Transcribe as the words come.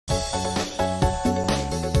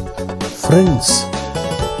Friends,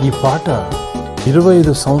 ఈ పాట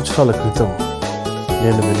 25 సంవత్సరాల క్రితం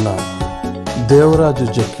నేను విన్నాను. దేవరాజు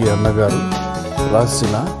జక్కి అన్నగారు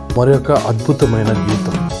రాసిన మరొక అద్భుతమైన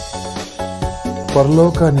గీతం.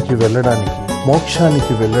 పరలోకానికి వెళ్ళడానికి,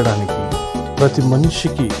 మోక్షానికి వెళ్ళడానికి ప్రతి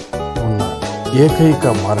మనిషికి ఉన్న ఏకైక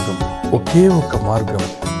మార్గం, ఒకే ఒక మార్గం.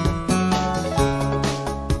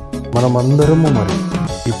 మనమందరము మరి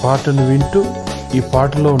ఈ పాటను వింటూ ఈ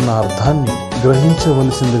పాటలో ఉన్న అర్థాన్ని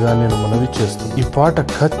గ్రహించవలసిందిగా నేను మనవి చేస్తున్నాను. ఈ పాట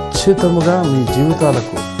ఖచ్చితంగా మీ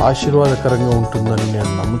జీవితాలకు ఆశీర్వాదకరంగా ఉంటుందని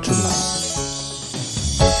నేను నమ్ముచున్నాను.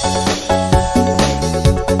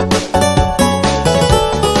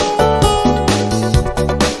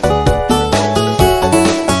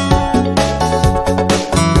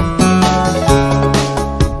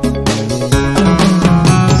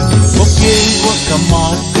 ఒకే ఒక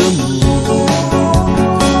మార్గము,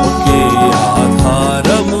 ఒకే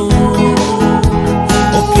ఆధారము,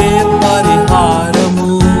 ఒకే పరిహారము,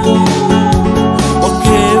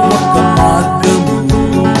 ఒకే ఒక మార్గము,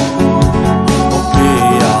 ఒకే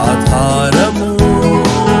ఆధారము.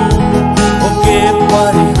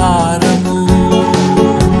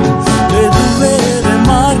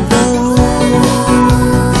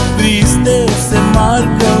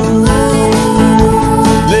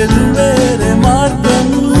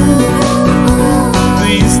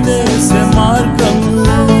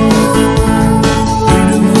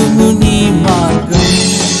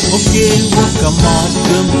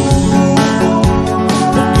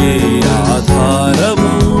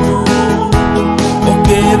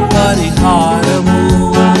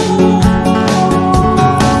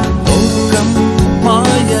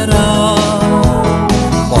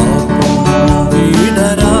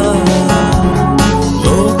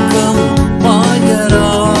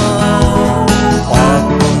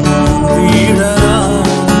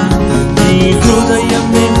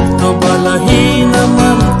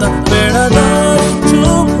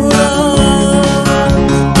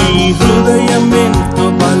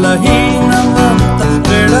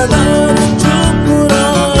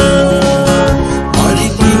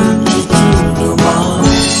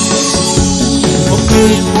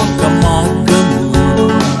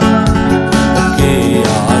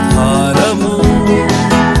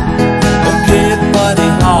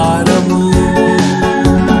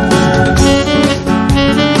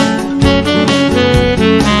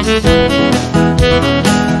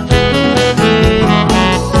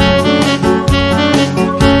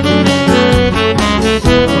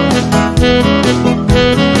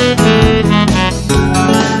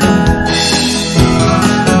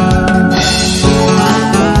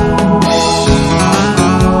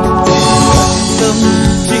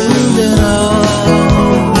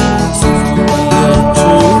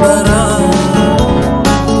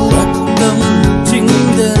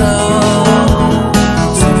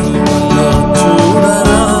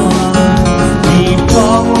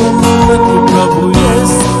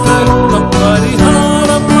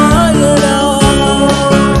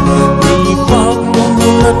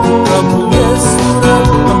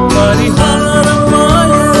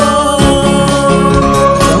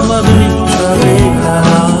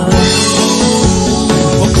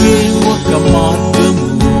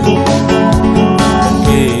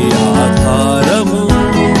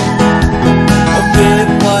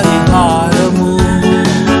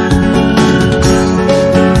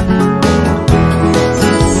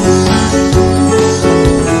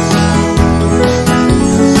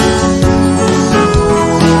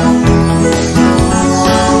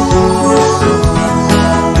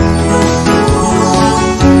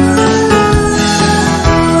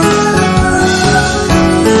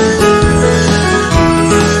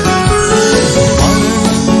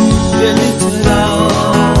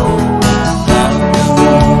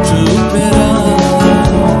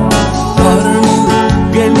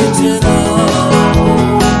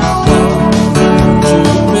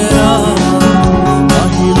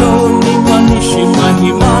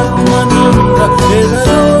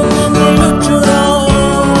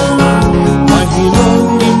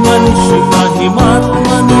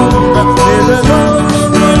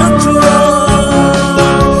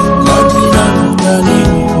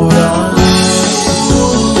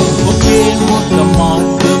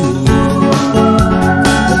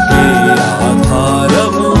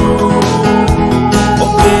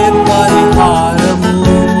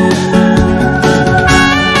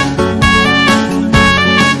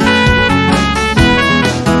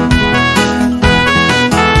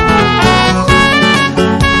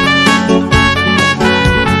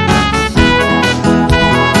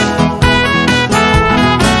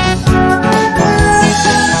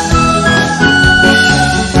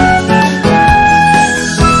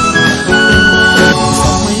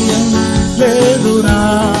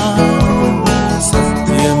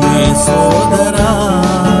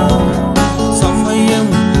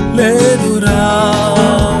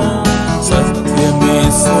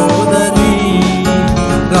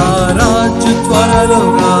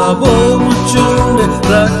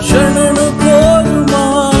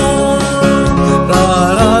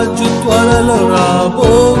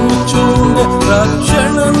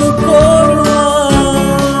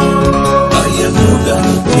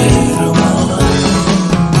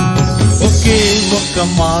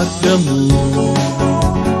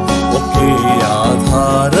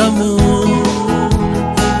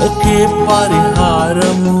 ఒకే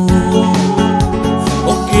పరిహారము,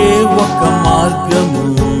 ఒకే ఒక మార్గము,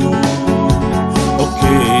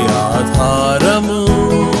 ఒకే ఆధారము,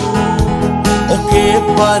 ఒకే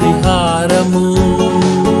పరిహారము.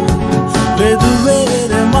 లేదు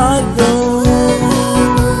వేరే మార్గం,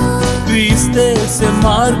 క్రీస్తేసే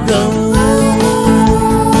మార్గం.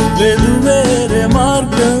 లేదు వేరే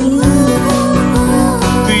మార్గం,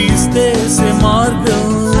 క్రీస్తేసే మార్గం.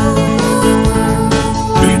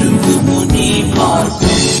 విడువుము నీ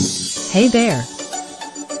మార్గం. Hey there!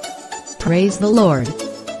 Praise the Lord!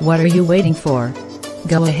 What are you waiting for?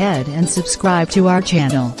 Go ahead and subscribe to our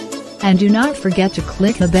channel. And do not forget to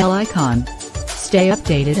click the bell icon. Stay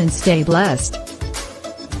updated and stay blessed.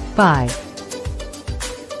 Bye.